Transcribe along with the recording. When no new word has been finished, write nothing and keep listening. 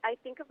I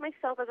think of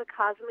myself as a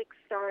cosmic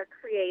star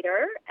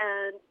creator,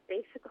 and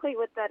basically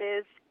what that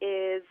is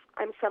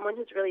I'm someone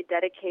who's really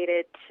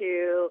dedicated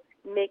to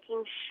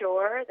making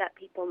sure that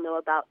people know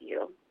about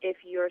you.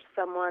 If you're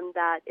someone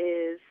that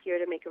is here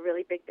to make a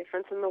really big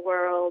difference in the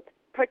world,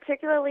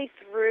 particularly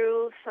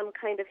through some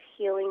kind of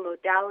healing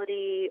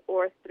modality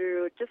or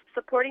through just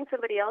supporting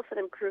somebody else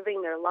and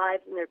improving their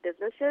lives and their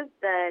businesses,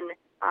 then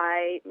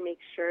I make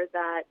sure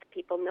that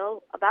people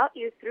know about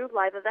you through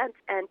live events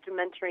and through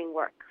mentoring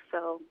work.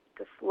 So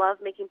just love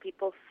making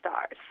people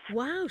stars.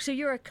 Wow, so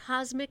you're a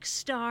cosmic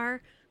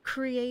star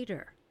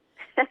creator.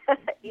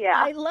 Yeah.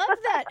 I love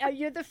that.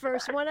 You're the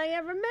first one I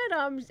ever met.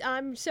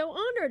 I'm so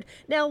honored.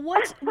 Now,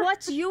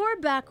 what's your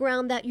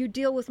background that you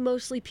deal with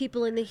mostly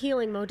people in the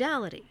healing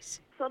modalities?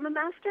 So I'm a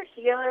master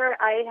healer.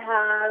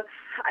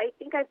 I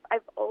think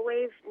I've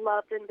always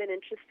loved and been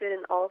interested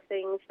in all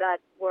things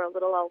that were a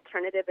little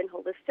alternative and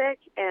holistic,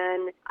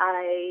 and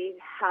I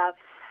have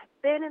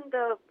been in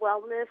the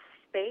wellness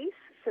space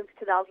since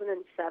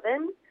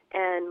 2007.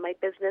 And my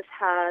business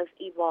has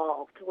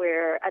evolved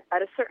where at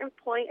a certain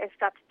point I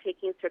stopped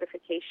taking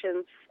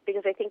certifications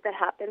because I think that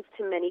happens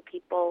to many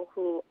people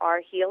who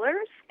are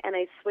healers. And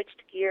I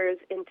switched gears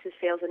into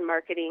sales and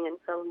marketing and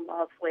fell in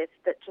love with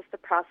just the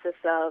process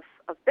of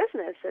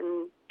business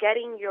and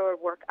getting your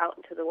work out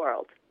into the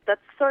world. That's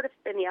sort of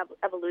been the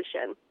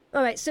evolution.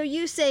 All right, so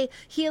you say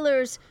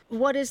healers,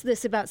 what is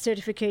this about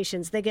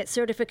certifications? They get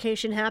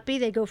certification happy?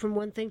 They go from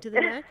one thing to the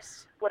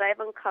next? What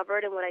I've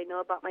uncovered and what I know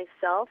about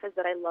myself is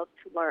that I love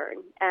to learn.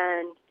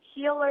 And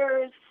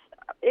healers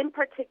in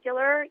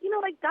particular,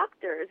 like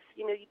doctors,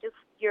 you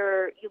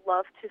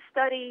love to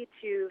study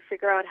to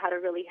figure out how to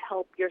really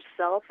help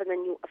yourself. And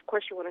then of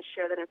course, you want to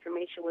share that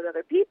information with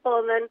other people.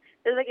 And then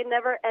there's like a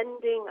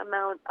never-ending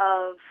amount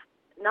of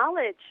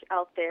knowledge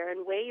out there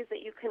and ways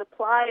that you can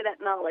apply that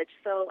knowledge.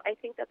 So I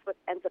think that's what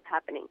ends up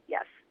happening,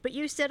 yes. But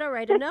you said, all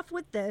right, enough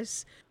with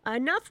this.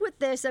 I'm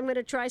going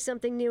to try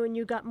something new, and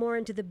you got more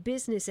into the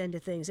business end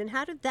of things. And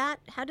how did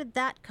that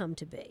come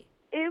to be?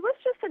 It was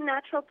just a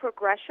natural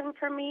progression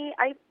for me.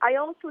 I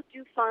also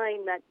do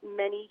find that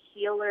many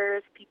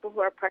healers, people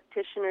who are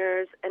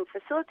practitioners and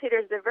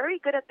facilitators, they're very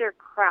good at their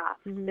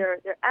craft. Mm-hmm.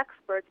 They're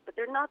experts, but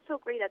they're not so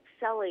great at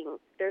selling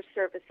their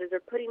services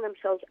or putting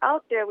themselves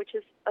out there, which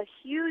is a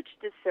huge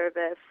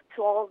disservice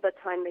to all of the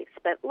time they've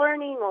spent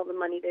learning, all the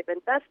money they've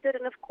invested,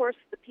 and of course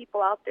the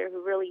people out there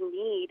who really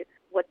need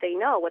what they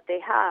know, what they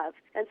have.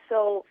 And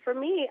so for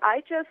me,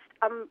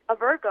 I'm a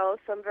Virgo,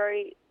 so I'm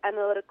very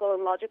analytical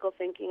and logical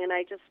thinking, and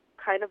I just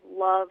kind of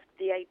loved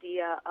the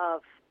idea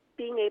of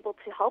being able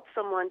to help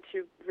someone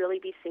to really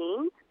be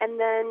seen. And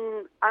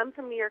then I'm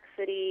from New York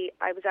City.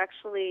 I was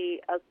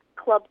actually a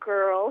club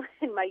girl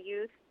in my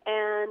youth,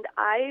 and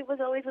I was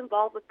always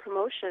involved with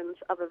promotions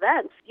of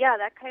events. Yeah,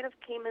 that kind of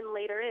came in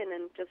later in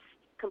and just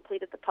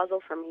completed the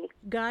puzzle for me.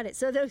 Got it.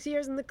 So those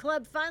years in the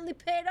club finally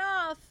paid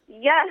off.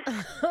 Yes.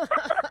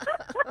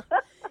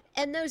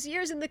 And those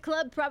years in the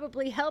club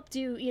probably helped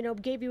you,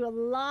 gave you a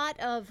lot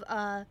of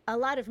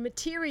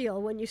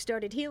material when you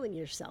started healing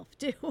yourself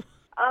too.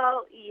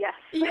 Oh, yes.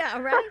 Yeah,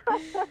 right?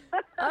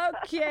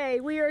 Okay,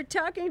 we are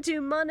talking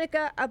to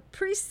Monica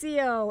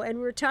Aparicio, and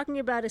we're talking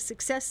about a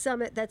success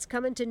summit that's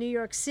coming to New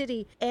York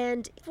City.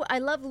 And I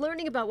love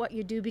learning about what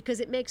you do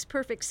because it makes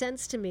perfect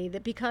sense to me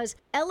because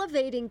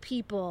elevating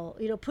people,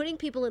 putting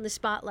people in the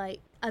spotlight,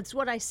 that's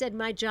what I said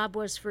my job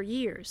was for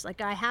years.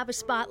 Like, I have a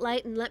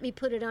spotlight and let me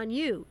put it on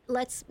you.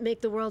 Let's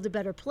make the world a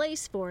better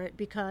place for it,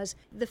 because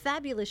the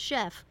fabulous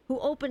chef who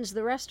opens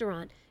the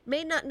restaurant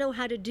may not know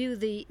how to do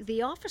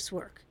the office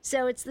work.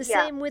 So it's the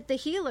same with the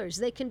healers.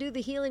 They can do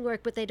the healing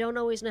work, but they don't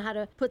always know how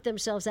to put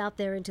themselves out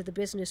there into the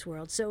business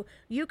world. So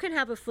you can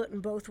have a foot in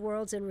both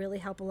worlds and really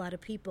help a lot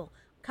of people.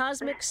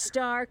 Cosmic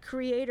Star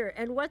Creator.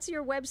 And what's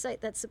your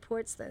website that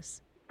supports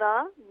this?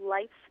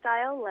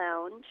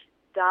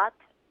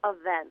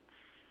 TheLifestyleLounge.events.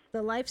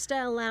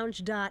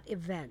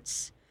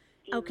 TheLifestyleLounge.events.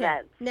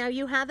 Okay. Now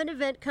you have an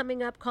event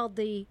coming up called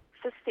the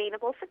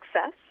Sustainable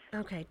Success.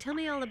 Okay. Tell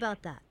me all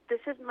about that.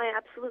 This is my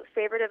absolute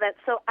favorite event.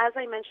 So as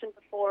I mentioned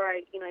before,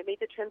 I made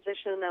the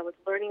transition. I was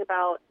learning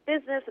about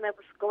business, and I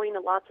was going to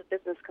lots of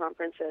business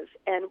conferences.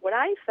 And what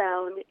I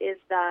found is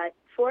that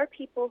for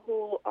people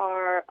who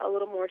are a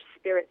little more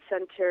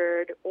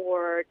spirit-centered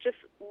or just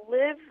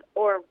live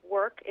or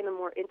work in a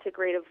more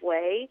integrative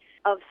way,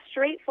 a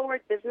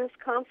straightforward business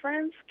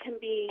conference can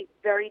be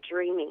very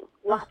dreamy.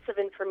 Lots of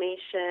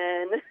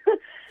information.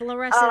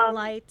 Fluorescent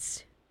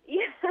lights.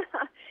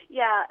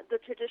 Yeah, the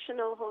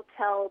traditional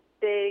hotel,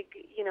 big,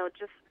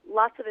 just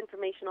lots of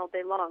information all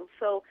day long.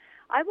 So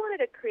I wanted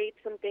to create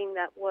something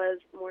that was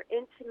more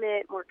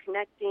intimate, more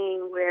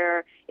connecting,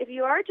 where if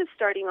you are just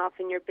starting off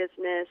in your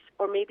business,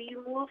 or maybe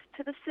you moved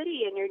to the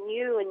city and you're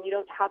new and you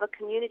don't have a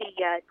community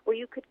yet, where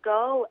you could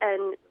go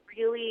and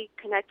really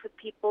connect with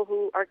people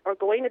who are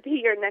going to be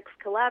your next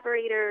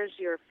collaborators,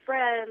 your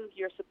friends,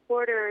 your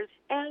supporters,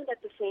 and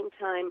at the same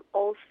time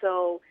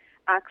also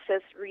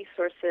access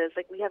resources.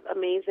 Like, we have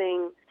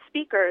amazing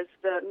speakers.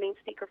 The main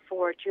speaker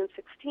for June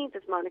 16th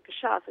is Monica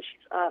Shah. So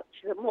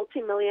she's a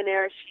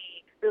multimillionaire.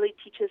 She really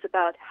teaches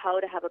about how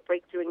to have a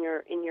breakthrough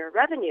in your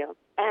revenue.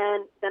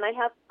 And then I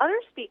have other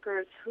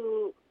speakers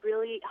who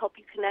really help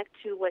you connect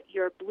to what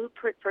your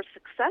blueprint for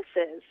success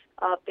is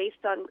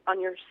based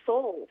on your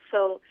soul.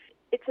 So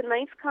it's a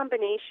nice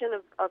combination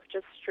of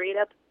just straight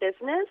up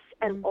business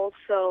and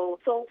also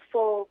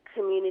soulful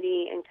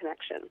community and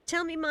connection.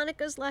 Tell me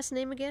Monica's last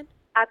name again.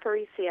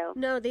 Aparicio.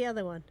 No, the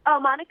other one. Oh,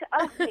 Monica.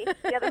 Oh,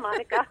 the other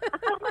Monica.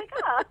 Oh, my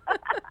God.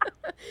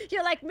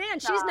 You're like, man,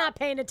 she's not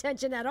paying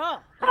attention at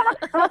all.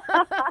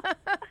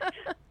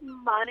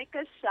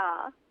 Monica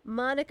Shaw.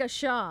 Monica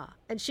Shaw,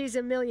 and she's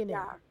a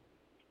millionaire.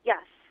 Yeah.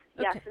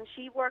 Yes, Okay. and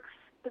she works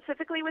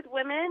specifically with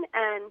women,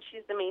 and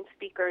she's the main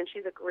speaker, and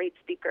she's a great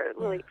speaker.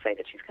 I'm really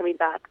excited she's coming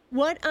back.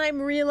 What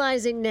I'm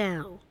realizing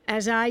now,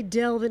 as I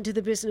delve into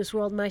the business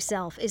world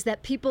myself, is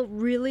that people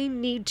really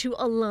need to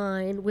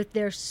align with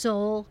their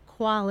soul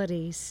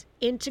qualities,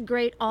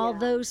 integrate all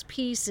those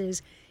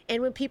pieces.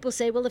 And when people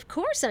say, well, of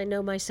course I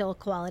know my soul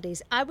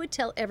qualities, I would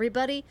tell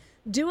everybody,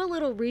 do a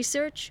little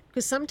research,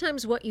 because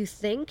sometimes what you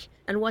think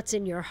and what's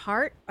in your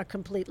heart are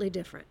completely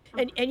different.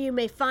 And you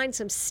may find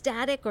some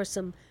static or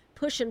some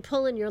push and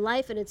pull in your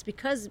life, and it's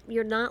because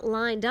you're not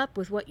lined up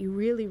with what you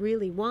really,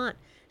 really want.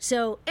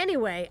 So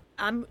anyway,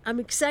 I'm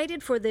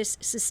excited for this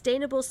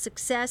sustainable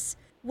success.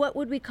 What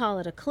would we call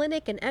it? A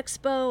clinic, an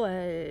expo?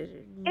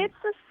 It's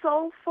a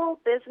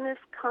soulful business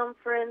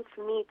conference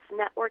meets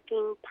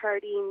networking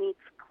party meets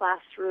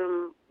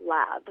classroom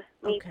lab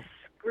meets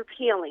group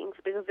healings,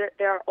 because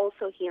there are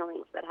also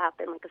healings that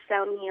happen, like a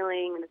sound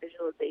healing and a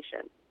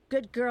visualization.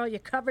 Good girl, you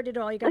covered it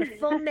all. You got a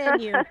full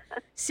menu,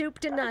 soup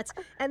to nuts.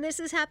 And this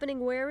is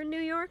happening where in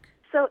New York?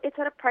 So it's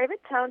at a private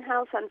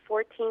townhouse on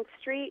 14th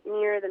Street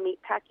near the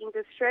Meatpacking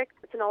District.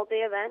 It's an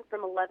all-day event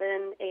from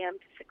 11 a.m.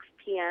 to 6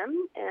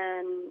 p.m.,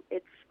 and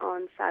it's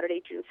on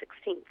Saturday, June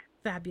 16th.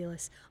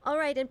 Fabulous. All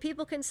right, and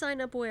people can sign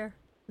up where?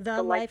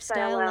 The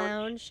Lifestyle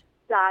Lounge.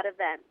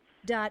 Events.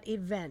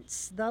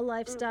 .events. The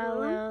Lifestyle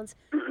Lounge.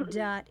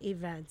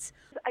 .events.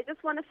 I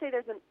just want to say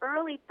there's an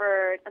early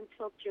bird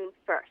until June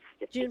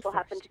 1st. If June people 1st.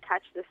 happen to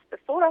catch this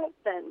before,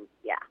 then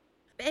yeah.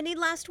 Any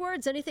last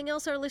words? Anything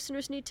else our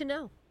listeners need to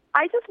know?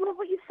 I just love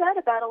what you said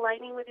about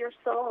aligning with your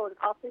soul. And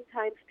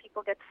oftentimes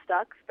people get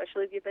stuck,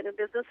 especially if you've been in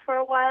business for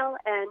a while,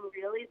 and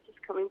really it's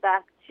just coming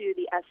back to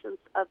the essence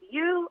of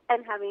you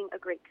and having a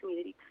great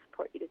community to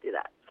support you to do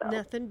that. So.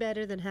 Nothing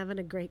better than having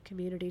a great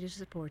community to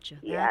support you.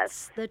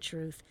 Yes. That's the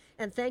truth.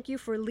 And thank you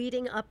for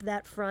leading up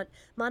that front.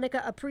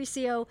 Monica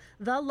Aparicio,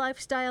 The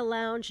Lifestyle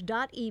Lounge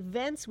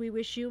 .events. We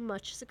wish you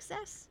much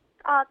success.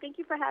 Thank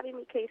you for having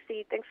me,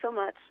 Casey. Thanks so much.